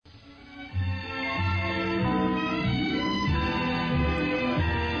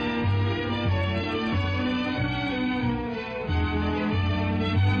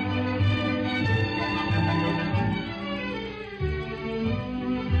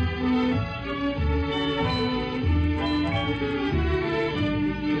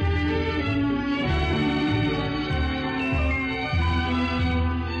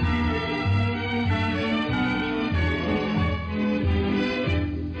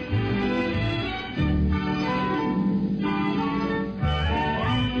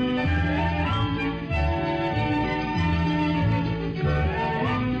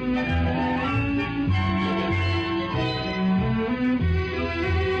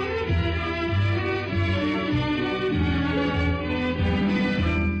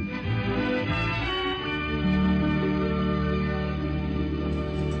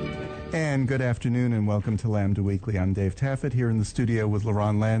good afternoon, and welcome to Lambda Weekly. I'm Dave Taffet here in the studio with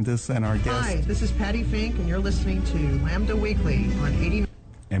LaRon Landis and our guest. Hi, this is Patty Fink, and you're listening to Lambda Weekly on 80.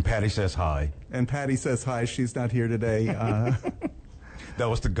 And Patty says hi. And Patty says hi. She's not here today. That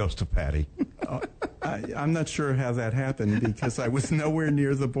was the ghost of Patty. I'm not sure how that happened because I was nowhere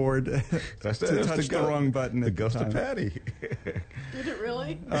near the board to touch the wrong button. The ghost of Patty. Did it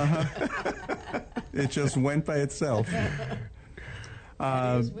really? It just went by itself.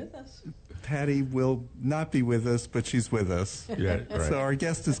 Patty's with us. Patty will not be with us, but she's with us. Yeah, right. So our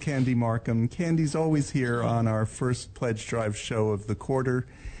guest is Candy Markham. Candy's always here on our first pledge drive show of the quarter.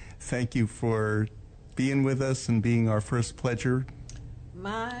 Thank you for being with us and being our first pledger.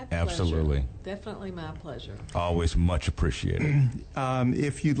 My pleasure. Absolutely. Definitely my pleasure. Always much appreciated.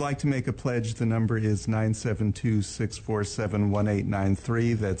 If you'd like to make a pledge, the number is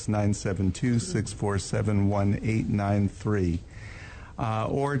 972-647-1893. That's 972-647-1893.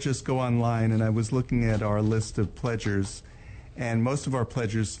 Or just go online, and I was looking at our list of pledgers, and most of our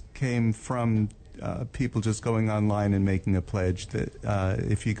pledgers came from people just going online and making a pledge. That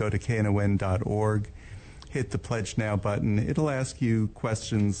if you go to knon.org, hit the Pledge Now button, it'll ask you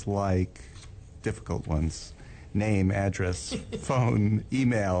questions like difficult ones: name, address, phone,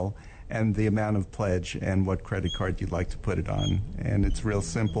 email, and the amount of pledge and what credit card you'd like to put it on. And it's real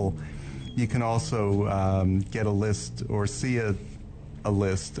simple. You can also get a list or see a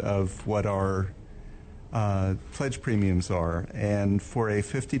list of what our pledge premiums are. And for a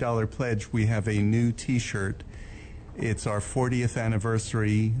 $50 pledge, we have a new T-shirt. It's our 40th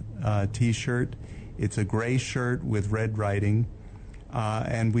anniversary T-shirt. It's a gray shirt with red writing,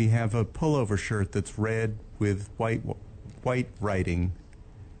 and we have a pullover shirt that's red with white writing.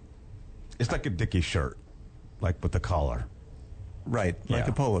 It's like a Dickie shirt, like with the collar. Right, like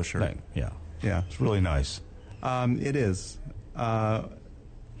a polo shirt. Yeah. Yeah. It's really nice. It is.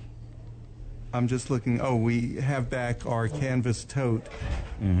 I'm just looking. Oh, we have back our canvas tote,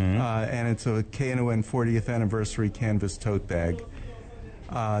 and it's a KNON 40th anniversary canvas tote bag.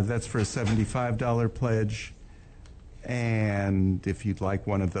 That's for a $75 pledge. And if you'd like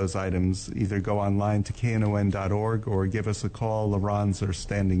one of those items, either go online to knon.org or give us a call. LaRons are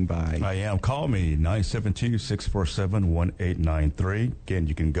standing by. I am. Call me, 972-647-1893. Again,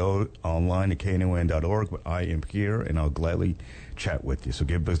 you can go online to knon.org, but I am here, and I'll gladly chat with you. So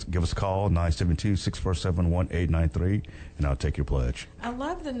give us a call, 972-647-1893, and I'll take your pledge. I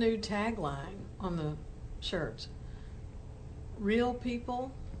love the new tagline on the shirts. Real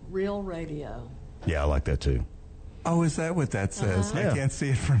people, real radio. Yeah, I like that too. Oh, is that what that says? Yeah. I can't see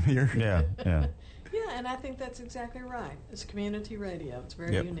it from here. Yeah. Yeah, and I think that's exactly right. It's community radio. It's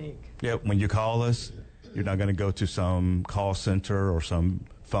very unique. Yep. When you call us, you're not going to go to some call center or some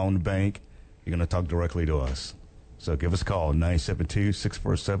phone bank. You're going to talk directly to us. So give us a call,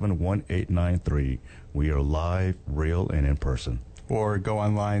 972-647-1893. We are live, real, and in person. Or go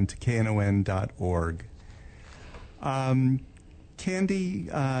online to knon.org. Candy,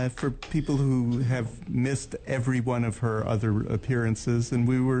 for people who have missed every one of her other appearances, and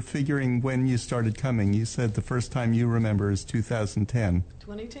we were figuring when you started coming. You said the first time you remember is 2010.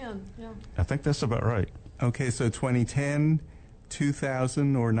 2010, yeah. I think that's about right. Okay, so 2010,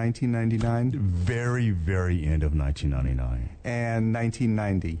 2000, or 1999? Very, very end of 1999. And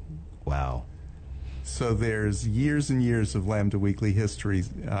 1990. Wow. So there's years and years of Lambda Weekly history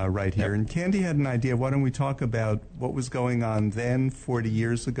right here. And Candy had an idea. Why don't we talk about what was going on then, 40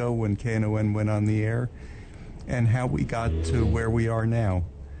 years ago, when KNON went on the air, and how we got to where we are now?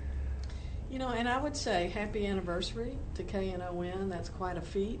 You know, and I would say happy anniversary to KNON. That's quite a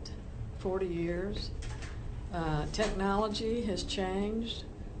feat, 40 years. Technology has changed.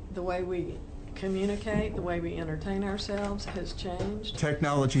 The way we communicate, the way we entertain ourselves has changed.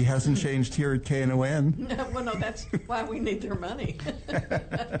 Technology hasn't changed here at KNON. Well, no, that's why we need their money.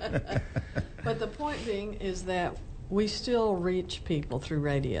 But the point being is that we still reach people through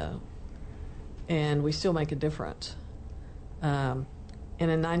radio, and we still make a difference. And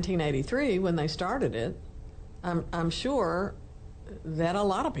in 1983, when they started it, I'm sure that a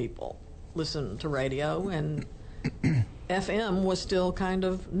lot of people listened to radio, and FM was still kind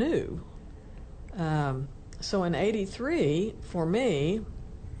of new. So in 83, for me,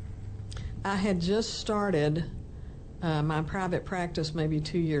 I had just started my private practice maybe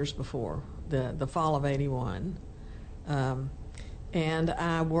 2 years before, the fall of 81. And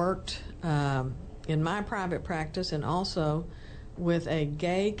I worked in my private practice and also with a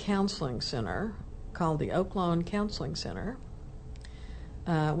gay counseling center called the Oak Lawn Counseling Center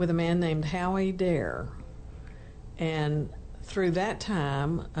with a man named Howie Dare. And through that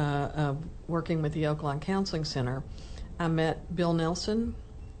time of working with the Oak Lawn Counseling Center, I met Bill Nelson,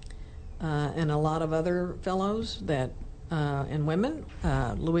 and a lot of other fellows that and women,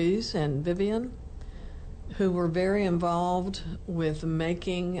 Louise and Vivian, who were very involved with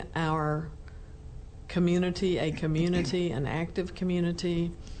making our community a community, an active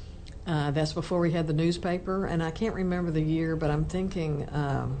community. That's before we had the newspaper, and I can't remember the year, but I'm thinking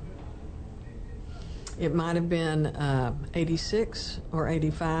it might have been 86 or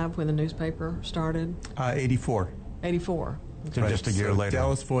 85 when the newspaper started. 84. 84. So just a year later.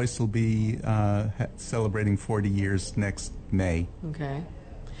 Dallas Voice will be celebrating 40 years next May. Okay.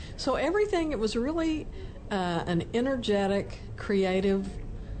 So everything, it was really an energetic, creative,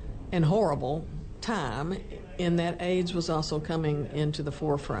 and horrible time in that AIDS was also coming into the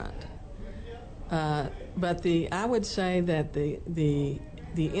forefront. But I would say that the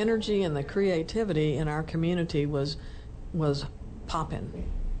energy and the creativity in our community was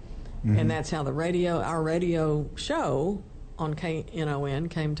popping. Mm-hmm. And that's how our radio show on KNON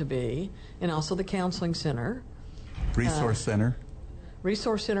came to be, and also the counseling center. Resource Center.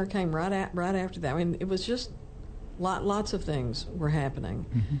 Resource Center came right after that. I mean, it was just lots of things were happening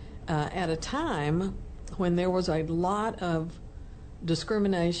at a time when there was a lot of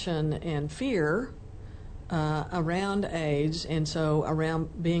discrimination and fear around AIDS, and so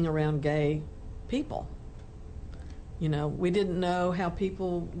being around gay people. You know, we didn't know how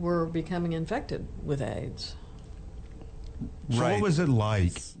people were becoming infected with AIDS. So Right. what was it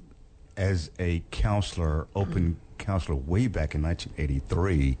like as a counselor, open counselor, way back in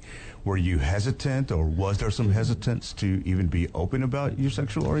 1983? Were you hesitant, or was there some hesitance to even be open about your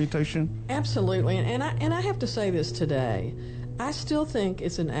sexual orientation? Absolutely, and I have to say this today. I still think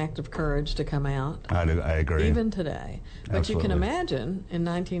it's an act of courage to come out. I agree. Even today. But Absolutely. you can imagine in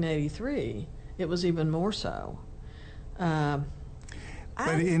 1983, it was even more so. But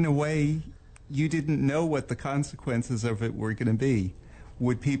in a way, you didn't know what the consequences of it were going to be.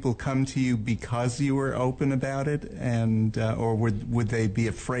 Would people come to you because you were open about it, and or would they be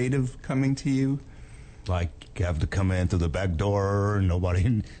afraid of coming to you? Like have to come in through the back door,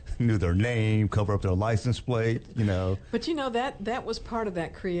 nobody knew their name, cover up their license plate, you know. But you know, that was part of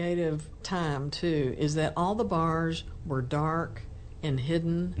that creative time too, is that all the bars were dark and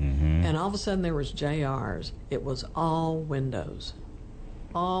hidden, and all of a sudden there was JRs. It was all windows.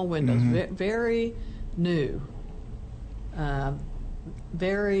 All windows. Very new.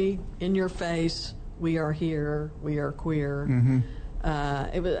 Very in your face, we are here, we are queer.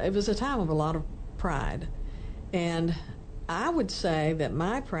 It was a time of a lot of pride. And I would say that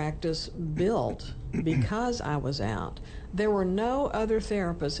my practice built because I was out. There were no other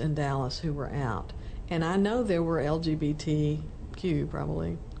therapists in Dallas who were out. And I know there were LGBTQ,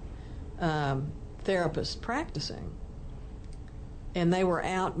 probably, therapists practicing. And they were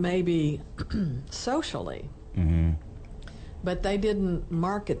out maybe socially. But they didn't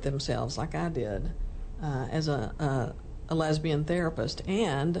market themselves like I did as a lesbian therapist.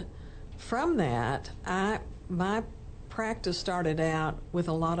 And from that, my practice started out with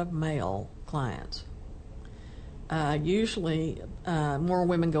a lot of male clients. Usually, more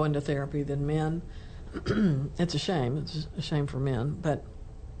women go into therapy than men. It's a shame. It's a shame for men. But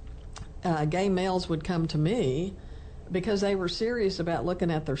gay males would come to me because they were serious about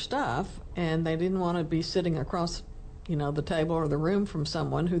looking at their stuff, and they didn't want to be sitting across, the table or the room from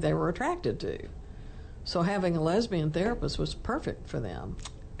someone who they were attracted to. So having a lesbian therapist was perfect for them.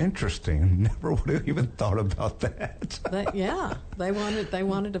 Interesting. Never would have even thought about that. They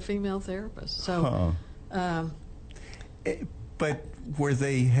wanted a female therapist. So, but were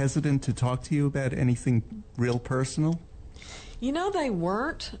they hesitant to talk to you about anything real personal? They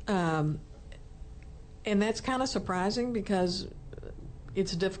weren't, and that's kind of surprising because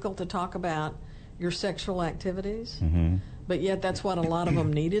it's difficult to talk about your sexual activities, but yet that's what a lot of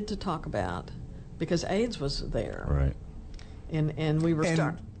them needed to talk about because AIDS was there. Right. And we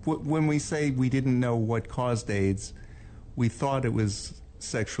were when we say we didn't know what caused AIDS, we thought it was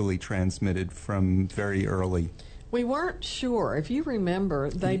sexually transmitted from very early. We weren't sure. If you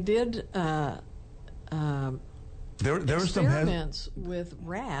remember, they did there experiments with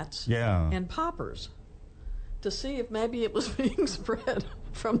rats and poppers to see if maybe it was being spread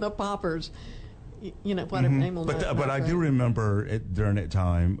from the poppers. Whatever name will know. But I do remember it during that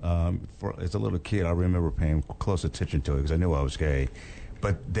time. As a little kid, I remember paying close attention to it because I knew I was gay.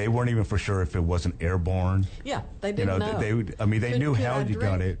 But they weren't even for sure if it wasn't airborne. Yeah, they didn't know. They knew how you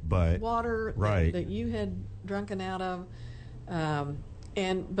got it, but water that you had drunken out of.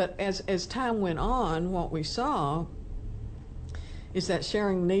 But as time went on, what we saw is that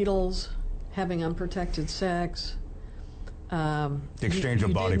sharing needles, having unprotected sex. The exchange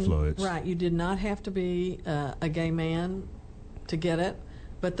of body fluids. Right. You did not have to be a gay man to get it.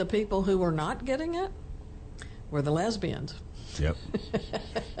 But the people who were not getting it were the lesbians. Yep.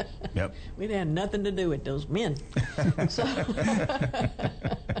 Yep. We'd had nothing to do with those men. So,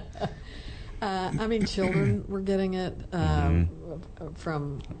 I mean, children were getting it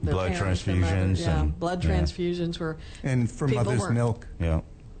from their blood parents, transfusions. blood transfusions were. And from mother's milk. Yeah.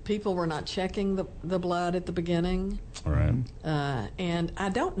 People were not checking the blood at the beginning. All right. And I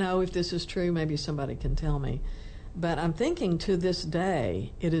don't know if this is true. Maybe somebody can tell me. But I'm thinking to this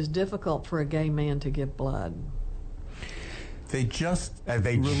day, it is difficult for a gay man to give blood. They just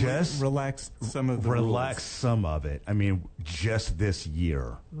relaxed some of the rules. Some of it. I mean, just this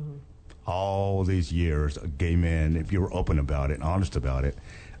year, all these years, gay men, if you were open about it, honest about it,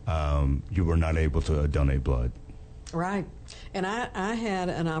 you were not able to donate blood. Right. And I had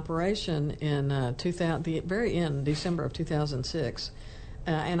an operation in the very end, December of 2006,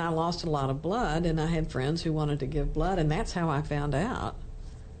 and I lost a lot of blood, and I had friends who wanted to give blood, and that's how I found out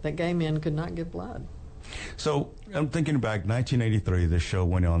that gay men could not give blood. So I'm thinking back, 1983, this show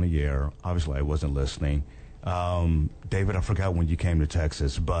went on the air. Obviously, I wasn't listening. David, I forgot when you came to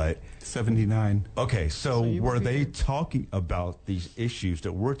Texas, but... 79. Okay, so were they talking about these issues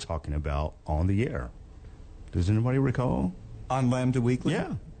that we're talking about on the air? Does anybody recall? On Lambda Weekly?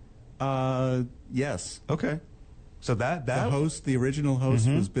 Yeah. Yes. Okay. So the original host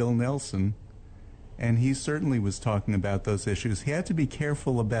was Bill Nelson, and he certainly was talking about those issues. He had to be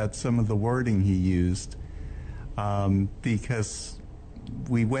careful about some of the wording he used, because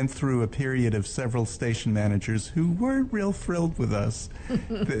we went through a period of several station managers who weren't real thrilled with us.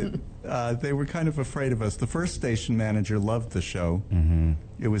 They were kind of afraid of us. The first station manager loved the show.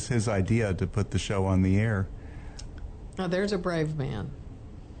 It was his idea to put the show on the air. Now, there's a brave man.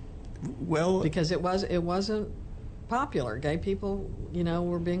 Well, because it wasn't popular. Gay people,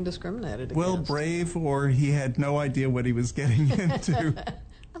 were being discriminated against. Well, brave, or he had no idea what he was getting into.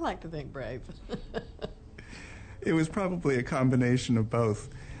 I like to think brave. It was probably a combination of both.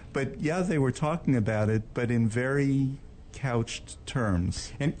 But yeah, they were talking about it, but in very couched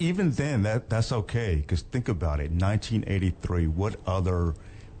terms. And even then, that's okay, because think about it. 1983, what other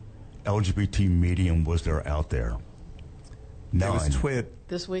LGBT medium was there out there? None. It was Twit.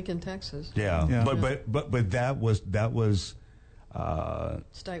 This Week in Texas. Yeah. But that was statewide.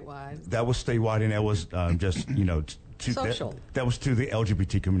 That was statewide, and that was just social. That was to the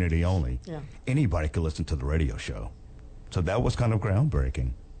LGBT community only. Yeah. Anybody could listen to the radio show, so that was kind of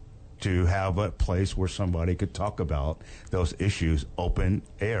groundbreaking to have a place where somebody could talk about those issues open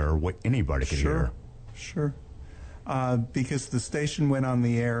air, what anybody could hear. Sure. Because the station went on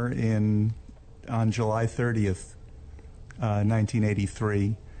the air on July 30th.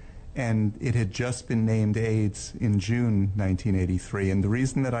 1983, and it had just been named AIDS in June 1983. And the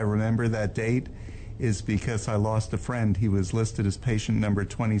reason that I remember that date is because I lost a friend. He was listed as patient number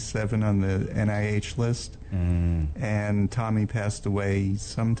 27 on the NIH list, and Tommy passed away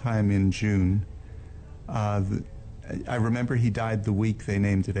sometime in June. I remember he died the week they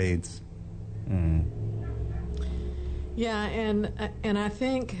named it AIDS. Yeah, and I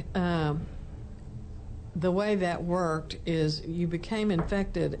think the way that worked is you became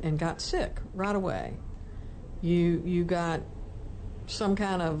infected and got sick right away. You got some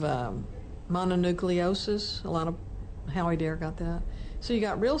kind of mononucleosis. A lot of Howie Dare got that. So you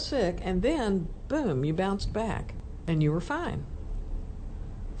got real sick, and then, boom, you bounced back, and you were fine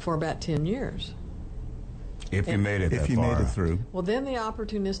for about 10 years. If you made it through. Well, then the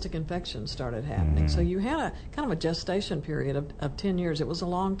opportunistic infections started happening. So you had a kind of a gestation period of 10 years. It was a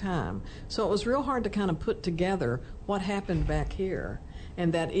long time. So it was real hard to kind of put together what happened back here.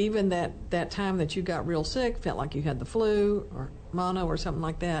 And that even that time that you got real sick, felt like you had the flu or mono or something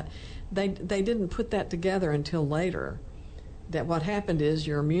like that, they didn't put that together until later. That what happened is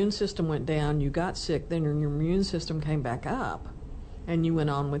your immune system went down, you got sick, then your immune system came back up, and you went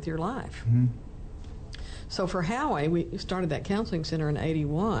on with your life. So for Howie, we started that counseling center in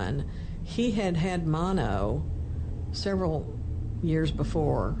 81. He had mono several years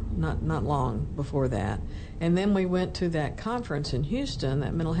before, not long before that. And then we went to that conference in Houston,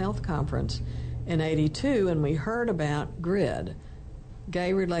 that mental health conference in 82, and we heard about GRID,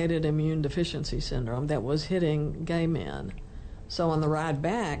 gay-related immune deficiency syndrome, that was hitting gay men. So on the ride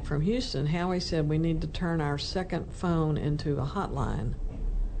back from Houston, Howie said we need to turn our second phone into a hotline,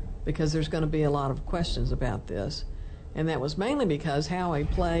 because there's going to be a lot of questions about this. And that was mainly because Howie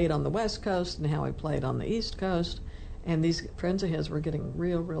played on the West Coast and Howie played on the East Coast, and these friends of his were getting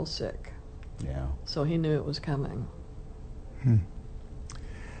real sick. Yeah. So he knew it was coming.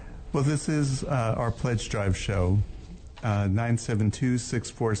 Well, this is our Pledge Drive show,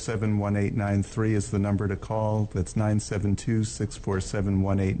 972-647-1893 is the number to call. That's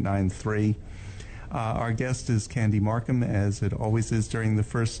 972-647-1893. Our guest is Candy Markham, as it always is during the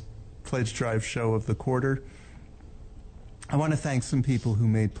first pledge drive show of the quarter. I want to thank some people who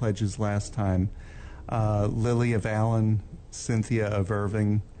made pledges last time. Lily of Allen, Cynthia of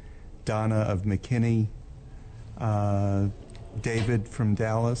Irving, Donna of McKinney, David from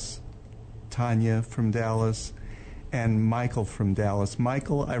Dallas, Tanya from Dallas, and Michael from Dallas.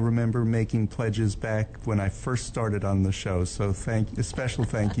 Michael, I remember making pledges back when I first started on the show, so a special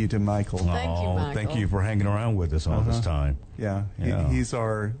thank you to Michael. Thank you, Michael. Thank you for hanging around with us all this time. Yeah, Yeah. He's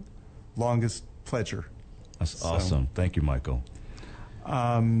our longest pledger. That's awesome. Thank you, Michael.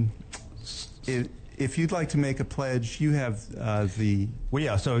 If you'd like to make a pledge, you have the... Well,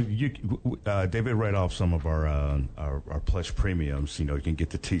 yeah, so David read off some of our pledge premiums. You know, you can get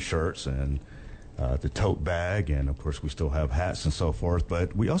the T-shirts and the tote bag, and, of course, we still have hats and so forth.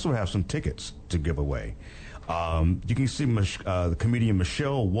 But we also have some tickets to give away. You can see the comedian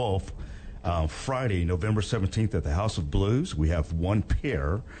Michelle Wolf Friday, November 17th at the House of Blues. We have one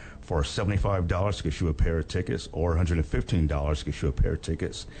pair for $75 to get you a pair of tickets, or $115 to get you a pair of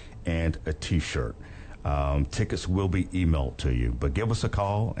tickets and a T-shirt. Tickets will be emailed to you, but give us a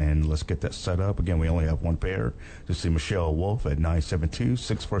call and let's get that set up. Again, we only have one pair to see Michelle Wolf at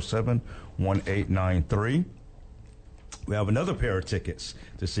 972-647-1893. We have another pair of tickets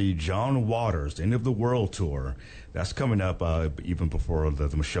to see John Waters, End of the World Tour. That's coming up even before the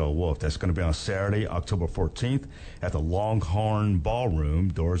Michelle Wolf. That's going to be on Saturday, October 14th at the Longhorn Ballroom.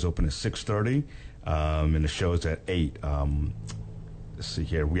 Doors open at 6:30, and the show is at 8. Let's see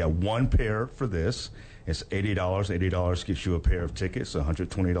here. We have one pair for this. It's $80. $80 gets you a pair of tickets.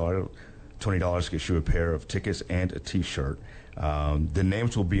 $120 gets you a pair of tickets and a T-shirt. The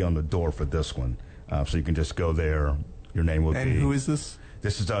names will be on the door for this one, so you can just go there. Your name will be. And who is this?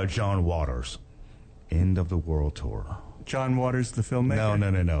 This is John Waters, End of the World Tour. John Waters, the filmmaker?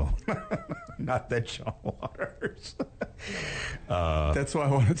 No. Not that John Waters. That's why I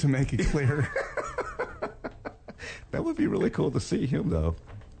wanted to make it clear. That would be really cool to see him, though.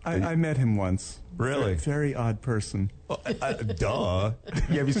 I met him once. Really? Very odd person. Duh.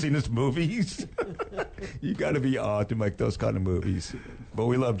 Have you seen his movies? You got to be odd to make those kind of movies. But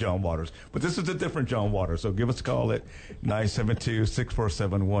we love John Waters. But this is a different John Waters, so give us a call at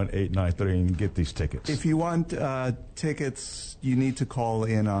 972-647-1893 and get these tickets. If you want tickets, you need to call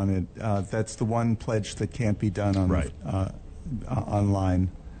in on it. That's the one pledge that can't be done on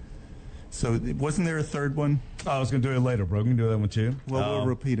online. So wasn't there a third one? I was going to do it later, bro. We can do that one too. Well, we'll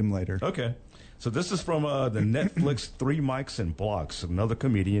repeat them later. Okay. So this is from the Netflix Three Mics and Blocks, another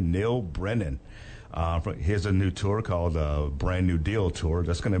comedian, Neil Brennan. Here's a new tour called Brand New Deal Tour.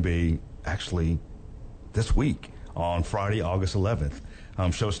 That's going to be actually this week on Friday, August 11th.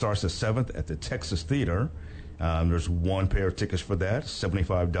 Show starts at 7th at the Texas Theater. There's one pair of tickets for that,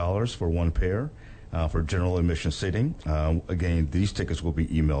 $75 for one pair. For general admission seating. Again, these tickets will be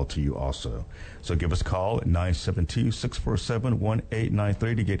emailed to you also. So give us a call at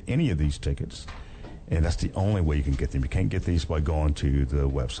 972-647-1893 to get any of these tickets. And that's the only way you can get them. You can't get these by going to the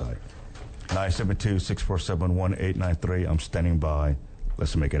website. 972-647-1893. I'm standing by.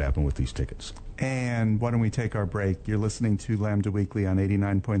 Let's make it happen with these tickets. And why don't we take our break? You're listening to Lambda Weekly on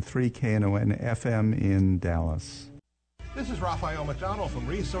 89.3 KNON FM in Dallas. This is Raphael McDonald from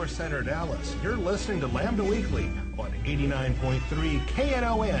Resource Center Dallas. You're listening to Lambda Weekly on 89.3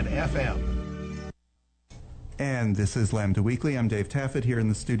 KNON FM. And this is Lambda Weekly. I'm Dave Taffet here in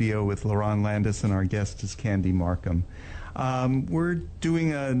the studio with LaRon Landis, and our guest is Candy Markham. We're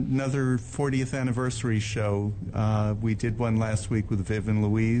doing another 40th anniversary show. We did one last week with Viv and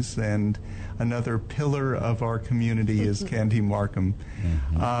Louise, and another pillar of our community is Candy Markham.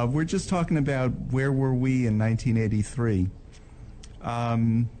 Mm-hmm. We're just talking about where were we in 1983.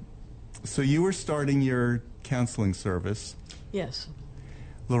 So you were starting your counseling service. Yes.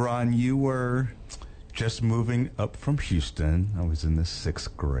 LaRon, you were... Just moving up from Houston. I was in the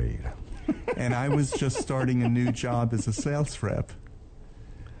 6th grade. And I was just starting a new job as a sales rep.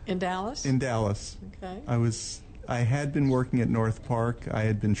 In Dallas? In Dallas. Okay. I had been working at North Park. I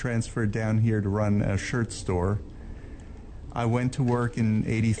had been transferred down here to run a shirt store. I went to work in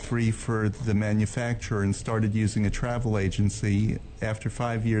 '83 for the manufacturer and started using a travel agency. After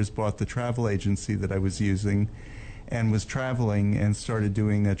 5 years, bought the travel agency that I was using and was traveling and started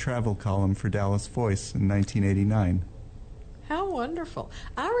doing a travel column for Dallas Voice in 1989. How wonderful.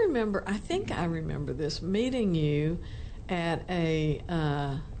 I think I remember this, meeting you at a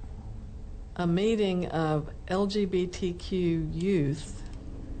meeting of LGBTQ youth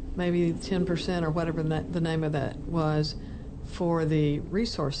maybe 10% or whatever the name of that was, for the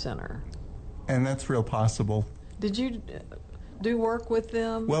resource center. And that's real possible. Did you do work with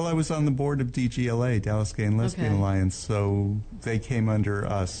them? Well, I was on the board of DGLA, Dallas Gay and Lesbian Alliance, so they came under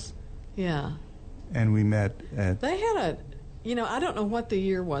us. Yeah. And we met at... They had I don't know what the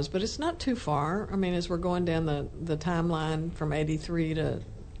year was, but it's not too far. I mean, as we're going down the timeline from 83 to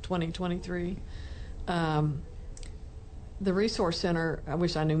 2023, the Resource Center, I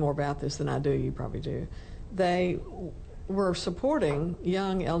wish I knew more about this than I do, you probably do, they were supporting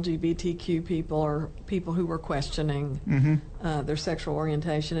young LGBTQ people or people who were questioning their sexual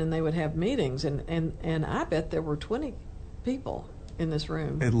orientation, and they would have meetings, and I bet there were 20 people in this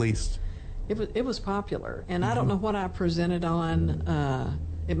room. At least. It was popular, and I don't know what I presented on.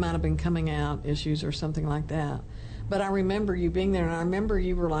 It might have been coming out issues or something like that. But I remember you being there, and I remember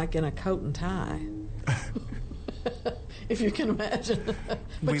you were like in a coat and tie. If you can imagine.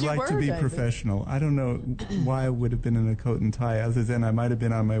 But we like to be David. Professional. I don't know why I would have been in a coat and tie, other than I might have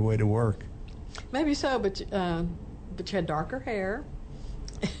been on my way to work. Maybe so, but you had darker hair.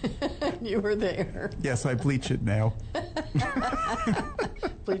 You were there. Yes, I bleach it now.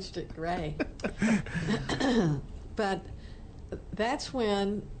 Bleached it gray. But that's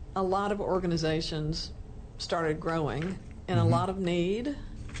when a lot of organizations started growing and a lot of need.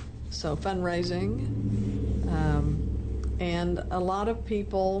 So fundraising, and a lot of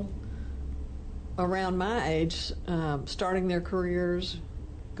people around my age starting their careers,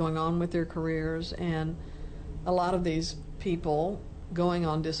 going on with their careers, and a lot of these people going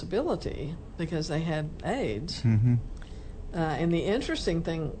on disability because they had AIDS. And the interesting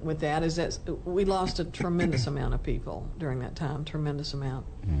thing with that is that we lost a tremendous amount of people during that time, tremendous amount.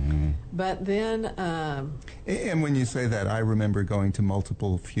 But then... and when you say that, I remember going to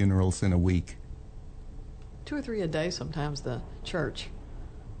multiple funerals in a week. 2 or 3 a day sometimes. The church,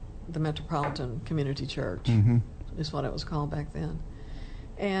 the Metropolitan Community Church, is what it was called back then.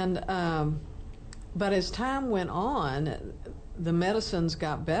 And but as time went on, the medicines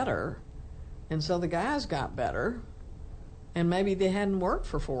got better, and so the guys got better, and maybe they hadn't worked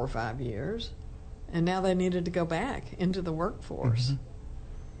for 4 or 5 years, and now they needed to go back into the workforce,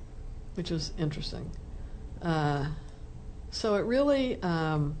 which was interesting. So it really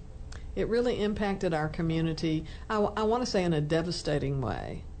impacted our community, I want to say in a devastating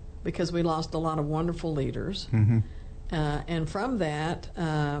way, because we lost a lot of wonderful leaders. And from that,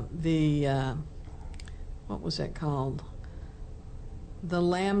 what was that called? The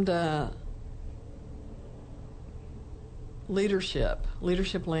Lambda Leadership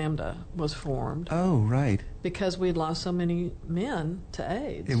Lambda was formed. Oh, right. Because we'd lost so many men to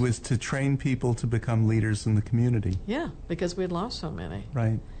AIDS. It was to train people to become leaders in the community. Yeah, because we'd lost so many.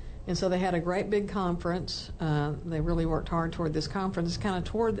 Right. And so they had a great big conference. They really worked hard toward this conference. Kind of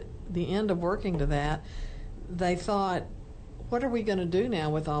toward the end of working to that, they thought, what are we going to do now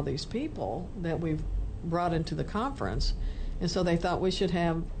with all these people that we've brought into the conference? And so they thought we should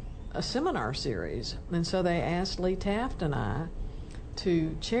have a seminar series. And so they asked Lee Taft and I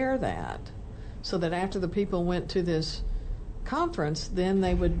to chair that, so that after the people went to this conference, then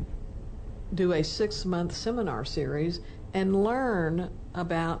they would do a 6-month seminar series and learn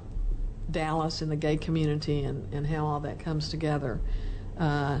about Dallas and the gay community and how all that comes together.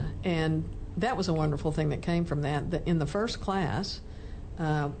 And that was a wonderful thing that came from that. In the first class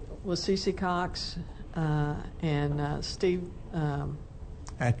was Cece Cox and Steve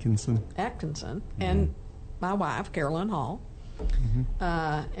Atkinson, and my wife, Carolyn Hall.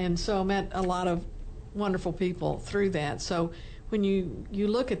 And so I met a lot of wonderful people through that. So when you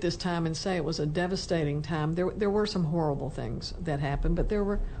look at this time and say it was a devastating time, there were some horrible things that happened, but there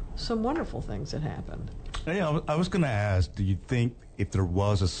were some wonderful things that happened. Yeah, I was going to ask, do you think if there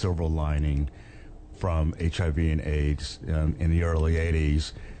was a silver lining from HIV and AIDS in the early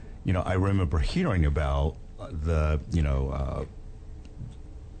 80s, I remember hearing about the,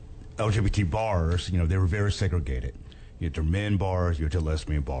 LGBT bars, they were very segregated. You had your men bars, you had your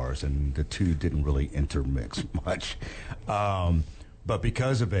lesbian bars, and the two didn't really intermix much. But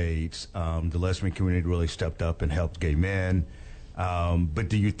because of AIDS, the lesbian community really stepped up and helped gay men. But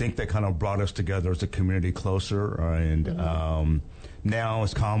do you think that kind of brought us together as a community closer? And now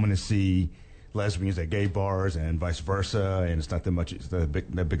it's common to see lesbians at gay bars and vice versa, and it's not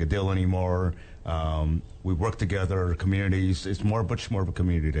that big a deal anymore. We work together, communities. It's much more of a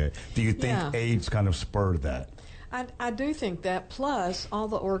community today. Do you think AIDS kind of spurred that? I do think that, plus all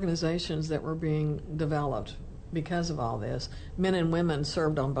the organizations that were being developed because of all this. Men and women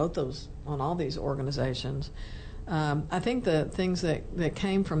served on all these organizations. I think the things that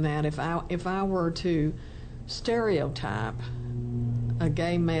came from that, if I were to stereotype a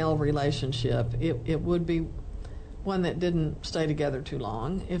gay male relationship, it would be one that didn't stay together too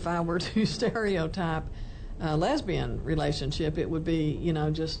long. If I were to stereotype a lesbian relationship, it would be,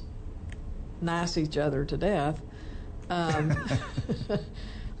 just nice each other to death. But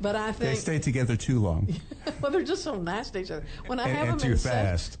I think they stay together too long. Well, they're just so nice to each other. When I have and them too in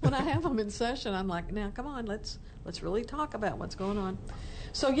fast. when I have them in session, I'm like, now come on, let's really talk about what's going on.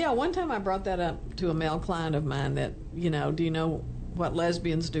 So yeah, one time I brought that up to a male client of mine that, do you know what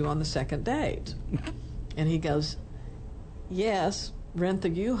lesbians do on the second date? And he goes, yes, rent the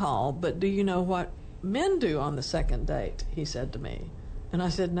U-Haul, but do you know what men do on the second date? He said to me. And I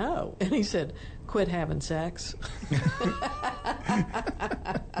said, no. And he said, quit having sex.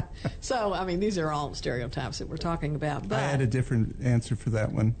 So, I mean, these are all stereotypes that we're talking about. But I had a different answer for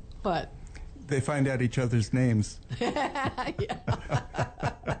that one. What? They find out each other's names. Yeah.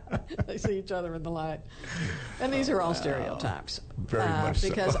 They see each other in the light. And these are all stereotypes. Very much so.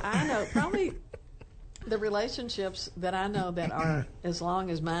 Because I know probably the relationships that I know that are as long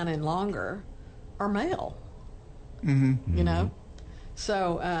as mine and longer are male. Mm-hmm.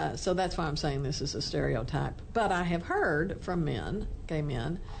 So so that's why I'm saying this is a stereotype. But I have heard from men, gay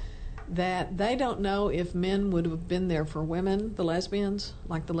men, that they don't know if men would have been there for women, the lesbians,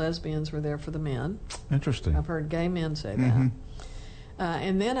 like the lesbians were there for the men. Interesting. I've heard gay men say that.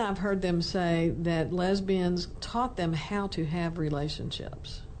 And then I've heard them say that lesbians taught them how to have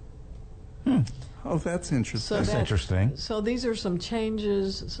relationships. Oh, that's interesting. That's interesting. So these are some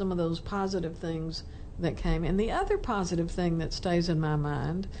changes, some of those positive things that came. And the other positive thing that stays in my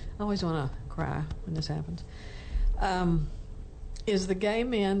mind, I always want to cry when this happens, is the gay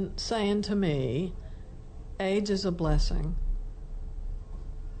men saying to me, age is a blessing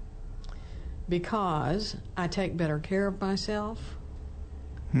because I take better care of myself.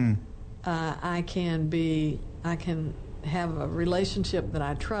 I can have a relationship that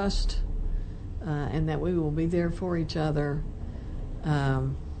I trust, and that we will be there for each other.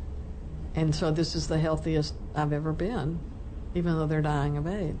 And so this is the healthiest I've ever been, even though they're dying of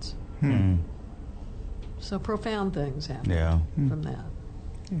AIDS. So profound things happen from that.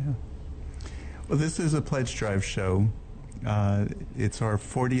 Yeah. Well, this is a pledge drive show. It's our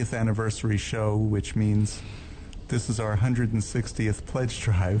 40th anniversary show, which means this is our 160th pledge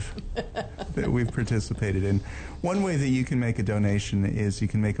drive that we've participated in. One way that you can make a donation is you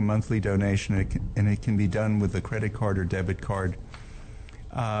can make a monthly donation, and it can be done with a credit card or debit card.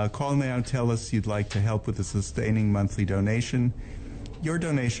 Call now, tell us you'd like to help with a sustaining monthly donation. Your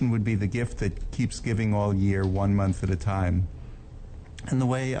donation would be the gift that keeps giving all year, 1 month at a time. And the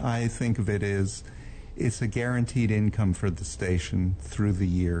way I think of it is it's a guaranteed income for the station through the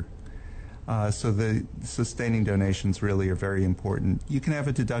year. So the sustaining donations really are very important. You can have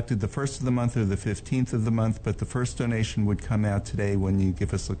it deducted the 1st of the month or the 15th of the month, but the first donation would come out today when you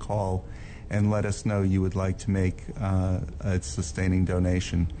give us a call and let us know you would like to make a sustaining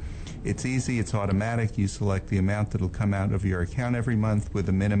donation. It's easy, it's automatic. You select the amount that will come out of your account every month with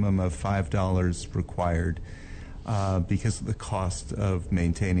a minimum of $5 required because of the cost of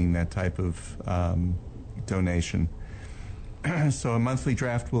maintaining that type of donation. So a monthly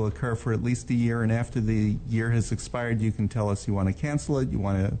draft will occur for at least a year, and after the year has expired, you can tell us you want to cancel it, you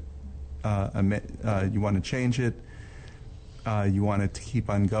want to change it, you want it to keep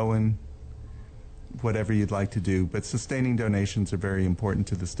on going, whatever you'd like to do. But sustaining donations are very important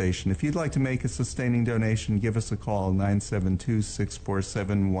to the station. If you'd like to make a sustaining donation, give us a call,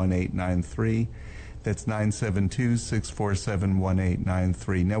 972-647-1893. That's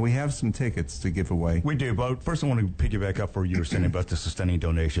 972-647-1893. Now, we have some tickets to give away. We do, but first I want to piggyback up for you were saying about the sustaining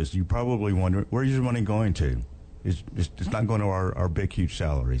donations. You probably wonder, where is your money going to? It's not going to our big, huge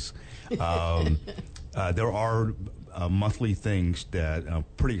salaries. There are monthly things that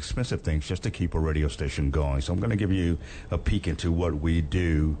pretty expensive things just to keep a radio station going. So I'm going to give you a peek into what we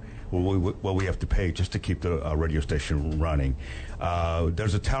do, what we have to pay just to keep the radio station running.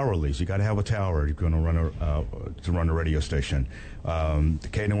 There's a tower lease. You got to have a tower. You're going to run a radio station. The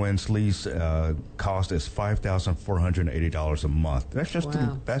KNON's lease cost is $5,480 a month. That's just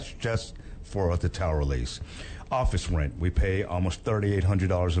that's just for the tower lease. Office rent. We pay almost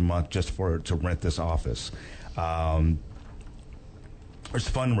 $3,800 a month just to rent this office. There's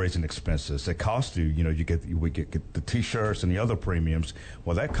fundraising expenses that cost you. We get the T-shirts and the other premiums.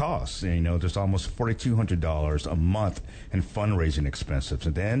 Well, that costs. There's almost $4,200 a month in fundraising expenses,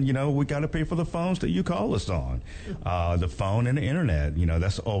 and then we got to pay for the phones that you call us on, the phone and the internet.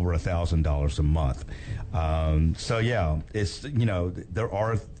 That's over $1,000 a month. So yeah, it's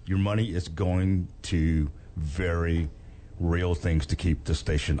your money is going to very real things to keep the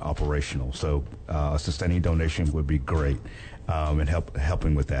station operational. So a sustaining donation would be great. and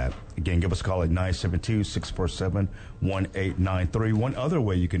helping with that. Again, give us a call at 972-647-1893. One other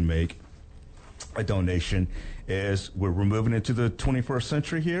way you can make a donation is we're moving into the 21st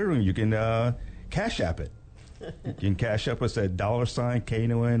century here, and you can Cash App it. You can Cash App us at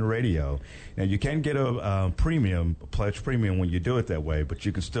 $KNON Radio. Now, you can get a pledge premium when you do it that way, but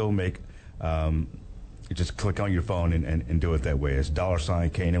you can still make, you just click on your phone and do it that way. It's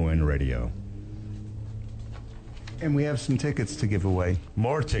 $KNON Radio. And we have some tickets to give away.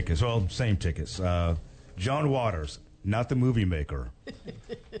 More tickets, well, same tickets. John Waters, not the movie maker.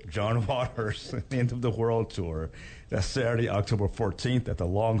 John Waters, the End of the World Tour. That's Saturday, October 14th at the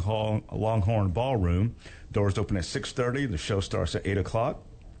Longhorn Ballroom. Doors open at 6:30. The show starts at 8 o'clock.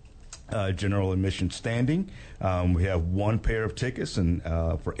 General admission standing. We have one pair of tickets and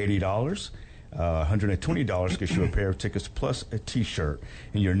for $80. $120 gets you a pair of tickets plus a T-shirt.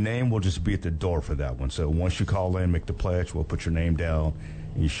 And your name will just be at the door for that one. So once you call in, make the pledge, we'll put your name down,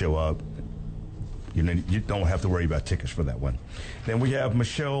 and you show up. You don't have to worry about tickets for that one. Then we have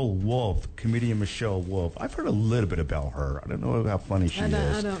Michelle Wolf, comedian Michelle Wolf. I've heard a little bit about her. I don't know how funny she is.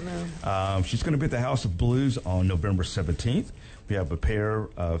 I don't know. She's going to be at the House of Blues on November 17th. We have a pair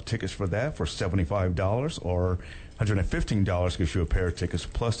of tickets for that for $75, or $115 gives you a pair of tickets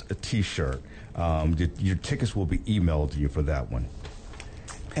plus a T-shirt. Your tickets will be emailed to you for that one.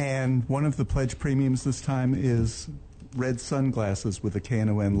 And one of the pledge premiums this time is red sunglasses with a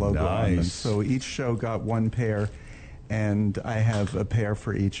KNON logo on them. So each show got one pair, and I have a pair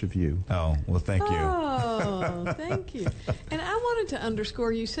for each of you. Oh, well, thank you. Oh, thank you. And I wanted to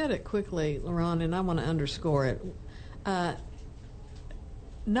underscore, you said it quickly, Laron, and I want to underscore it.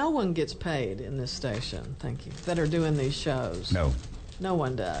 No one gets paid in this station, thank you, that are doing these shows. No. No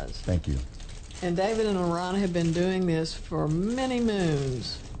one does. Thank you. And David and Laron have been doing this for many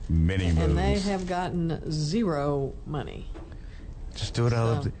moons. Many moons. And they have gotten zero money. Just do it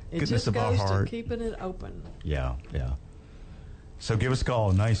out of the goodness of our heart. It just goes to keeping it open. Yeah. So give us a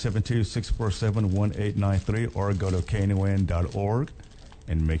call, 972-647-1893, or go to knon.org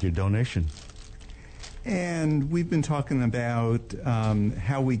and make your donation. And we've been talking about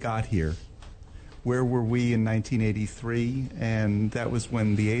how we got here. Where were we in 1983? And that was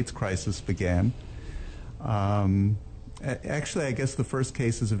when the AIDS crisis began. Actually, I guess the first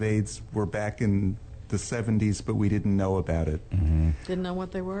cases of AIDS were back in the 70s, but we didn't know about it. Mm-hmm. Didn't know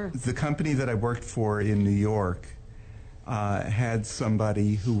what they were. The company that I worked for in New York had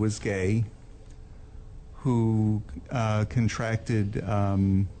somebody who was gay who contracted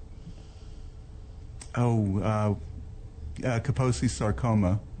Kaposi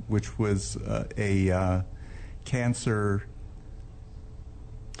sarcoma, which was a cancer.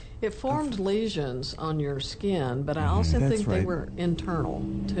 It formed lesions on your skin, but I also think they were internal,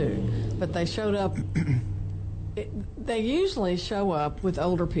 too. But they showed up, they usually show up with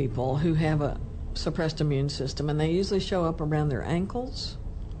older people who have a suppressed immune system, and they usually show up around their ankles.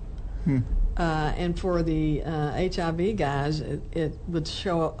 And for the HIV guys, it would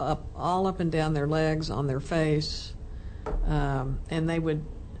show up all up and down their legs, on their face, and they would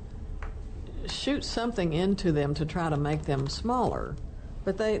shoot something into them to try to make them smaller.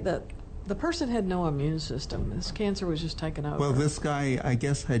 But the person had no immune system. This cancer was just taken over. Well, this guy, I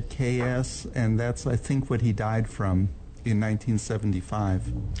guess, had KS, and that's, I think, what he died from in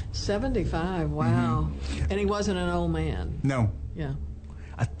 1975. 75, wow. Mm-hmm. And he wasn't an old man. No. Yeah.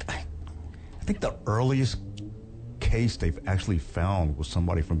 I think the earliest case they've actually found was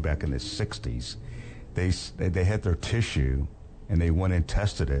somebody from back in the 60s. They had their tissue, and they went and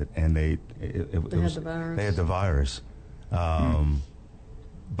tested it, and they had the virus. They had the virus.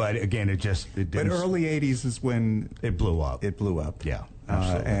 But again, it didn't. But early 80s is when it blew up. It blew up. Yeah,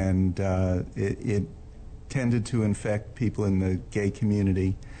 absolutely. And it tended to infect people in the gay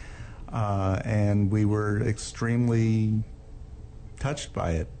community. And we were extremely touched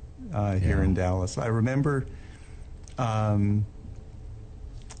by it here in Dallas. I remember when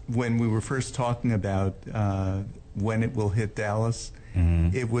we were first talking about when it will hit Dallas,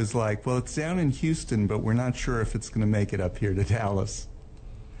 it was like, well, it's down in Houston, but we're not sure if it's going to make it up here to Dallas.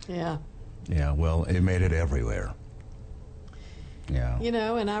 Yeah. Yeah, well, it made it everywhere. Yeah. You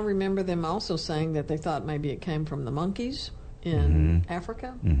know, and I remember them also saying that they thought maybe it came from the monkeys in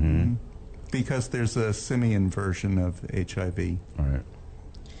Africa. Mm-hmm. Because there's a simian version of HIV. All right.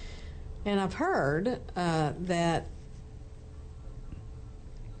 And I've heard that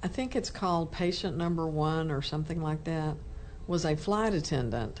I think it's called patient number 1 or something like that, was a flight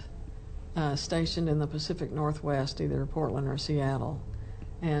attendant stationed in the Pacific Northwest, either Portland or Seattle.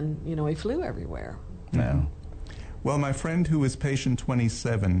 And, you know, he flew everywhere. Yeah. Well, my friend who was patient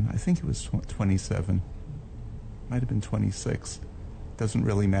 27, I think it was 27, might have been 26. Doesn't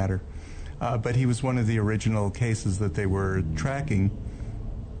really matter. But he was one of the original cases that they were tracking.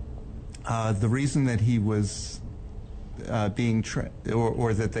 The reason that he was being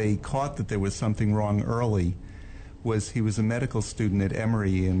or that they caught that there was something wrong early was he was a medical student at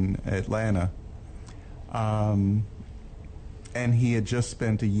Emory in Atlanta, and he had just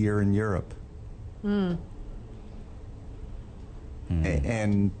spent a year in Europe.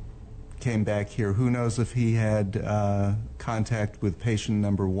 And came back here. Who knows if he had contact with patient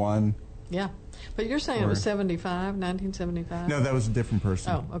number 1? Yeah. But you're saying it was 1975? No, that was a different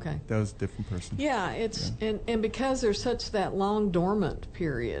person. Oh, okay. That was a different person. Yeah, it's and because there's such that long dormant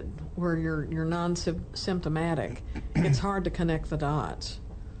period where you're non-symptomatic, it's hard to connect the dots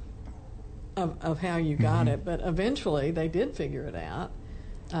of how you got it. But eventually they did figure it out.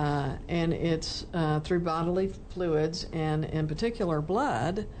 And it's through bodily fluids and in particular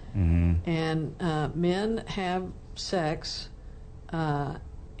blood. And men have sex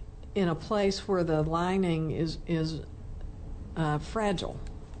in a place where the lining is fragile.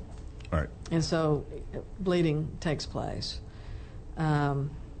 Right. And so bleeding takes place.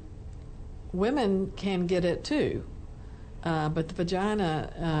 Women can get it too, but the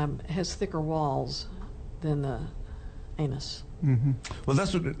vagina has thicker walls than the anus. Well,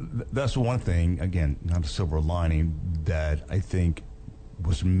 that's one thing. Again, not a silver lining that I think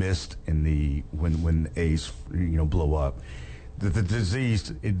was missed in the when AIDS blew up. The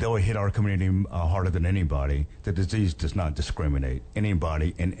disease, though it hit our community harder than anybody, the disease does not discriminate.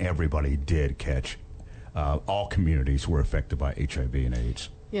 Anybody and everybody did catch. All communities were affected by HIV and AIDS.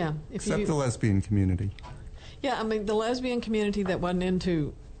 Yeah, except the lesbian community. Yeah, I mean the lesbian community that wasn't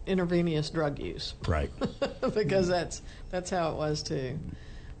into intravenous drug use. Right. Because that's how it was too.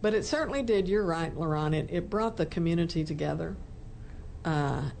 But it certainly did, you're right, Laron, it brought the community together.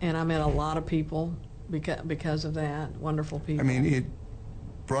 And I met a lot of people because of that, wonderful people. I mean, it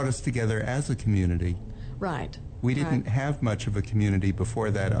brought us together as a community. Right. We didn't have much of a community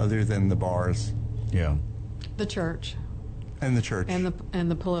before that other than the bars. Yeah. The church. And the church. And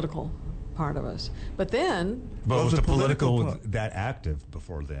the political part of us. But then... But was the political that active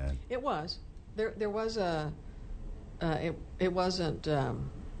before then? It was. There was a... it wasn't...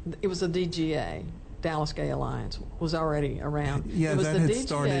 it was the DGA, Dallas Gay Alliance, was already around. Yeah, it was that the had DGA,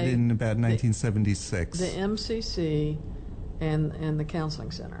 started in about 1976. The MCC and the Counseling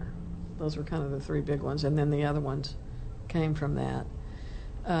Center. Those were kind of the three big ones, and then the other ones came from that.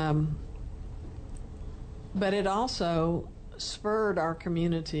 But it also spurred our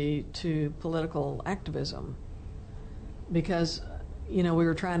community to political activism because, we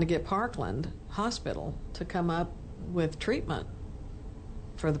were trying to get Parkland Hospital to come up with treatment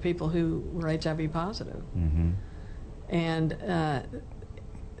for the people who were HIV positive. And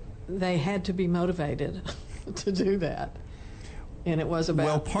they had to be motivated to do that. And it was about...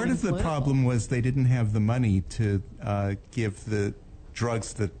 Well, part of the problem was they didn't have the money to give the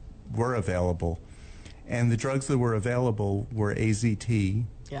drugs that were available. And the drugs that were available were AZT.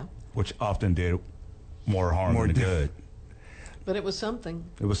 Yeah. Which often did more harm than good. But it was something.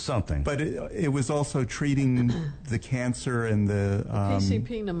 It was something. But it was also treating the cancer and the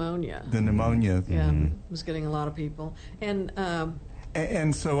PCP pneumonia. The pneumonia. Yeah, was getting a lot of people.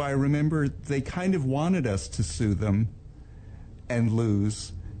 And so I remember they kind of wanted us to sue them and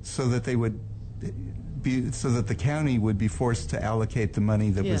lose so that they would so that the county would be forced to allocate the money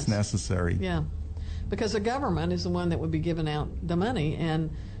that was necessary. Yeah. Because the government is the one that would be giving out the money, and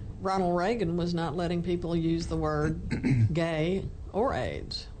Ronald Reagan was not letting people use the word gay or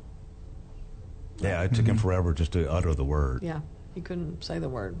AIDS. Yeah, it took him forever just to utter the word. Yeah, he couldn't say the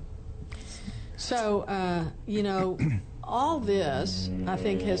word. So, all this, I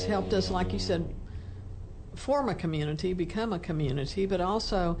think, has helped us, like you said, form a community, become a community, but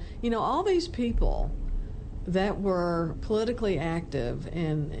also, all these people that were politically active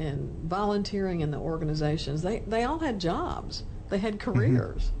and volunteering in the organizations, they all had jobs. They had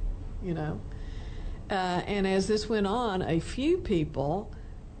careers, and as this went on, a few people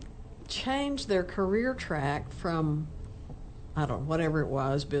changed their career track from, I don't know, whatever it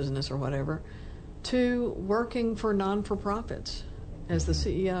was, business or whatever, to working for non-for-profits as the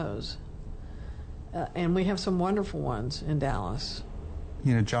CEOs. And we have some wonderful ones in Dallas.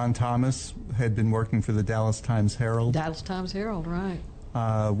 John Thomas had been working for the Dallas Times-Herald. Dallas Times-Herald, right.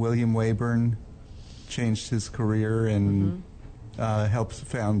 William Wayburn changed his career and helped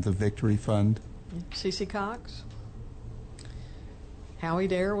found the Victory Fund. C.C. Cox. Howie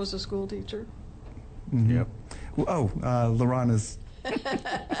Dare was a school teacher. Yep. Oh, LaRon is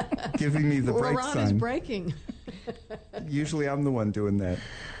giving me the break LaRon sign. is breaking. Usually I'm the one doing that.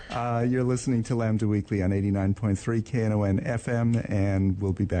 You're listening to Lambda Weekly on 89.3 KNON FM, and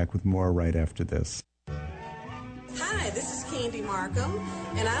we'll be back with more right after this. Hi, this is Candy Markham,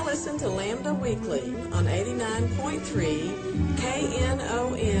 and I listen to Lambda Weekly on 89.3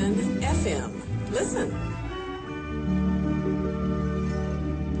 KNON FM. Listen.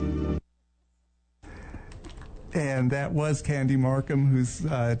 And that was Candy Markham, who's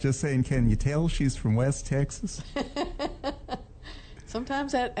just saying, can you tell she's from West Texas?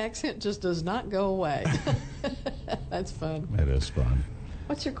 Sometimes that accent just does not go away. That's fun. It is fun.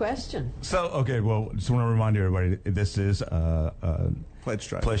 What's your question? So, okay, well, just want to remind everybody, this is Pledge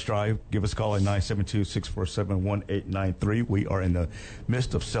Drive. Pledge Drive. Give us a call at 972-647-1893. We are in the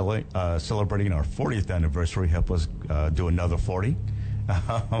midst of celebrating our 40th anniversary. Help us do another 40.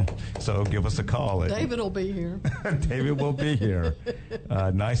 So give us a call. David will be here. David will be here.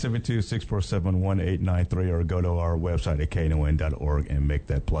 972-647-1893, or go to our website at knon.org and make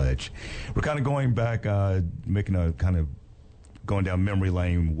that pledge. We're kind of going back, going down memory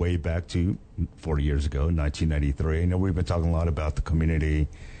lane way back to 40 years ago, 1993. I know we've been talking a lot about the community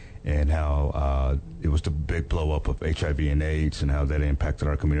and how it was the big blow up of HIV and AIDS and how that impacted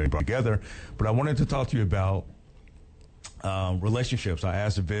our community together. But I wanted to talk to you about relationships. I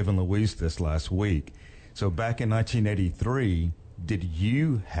asked Viv and Louise this last week. So back in 1983, did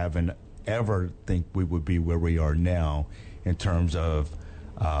you ever think we would be where we are now in terms of,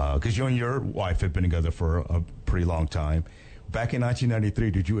 because you and your wife have been together for a pretty long time. Back in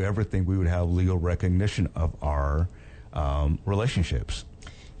 1993, did you ever think we would have legal recognition of our relationships?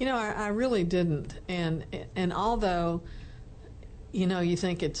 You know, I really didn't. And although, you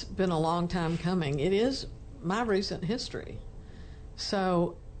think it's been a long time coming, it is my recent history.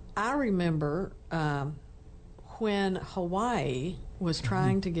 So I remember when Hawaii was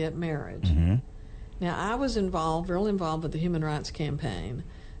trying to get marriage. Mm-hmm. Now, I was real involved with the Human Rights Campaign,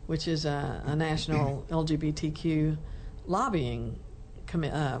 which is a national LGBTQ lobbying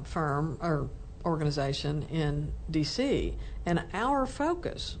firm or organization in D.C., and our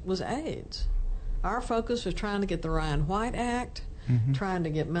focus was AIDS. Our focus was trying to get the Ryan White Act, trying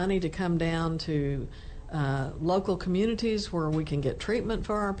to get money to come down to local communities where we can get treatment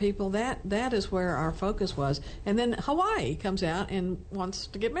for our people. That is where our focus was. And then Hawaii comes out and wants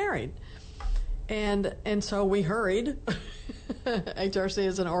to get married. And so we hurried, HRC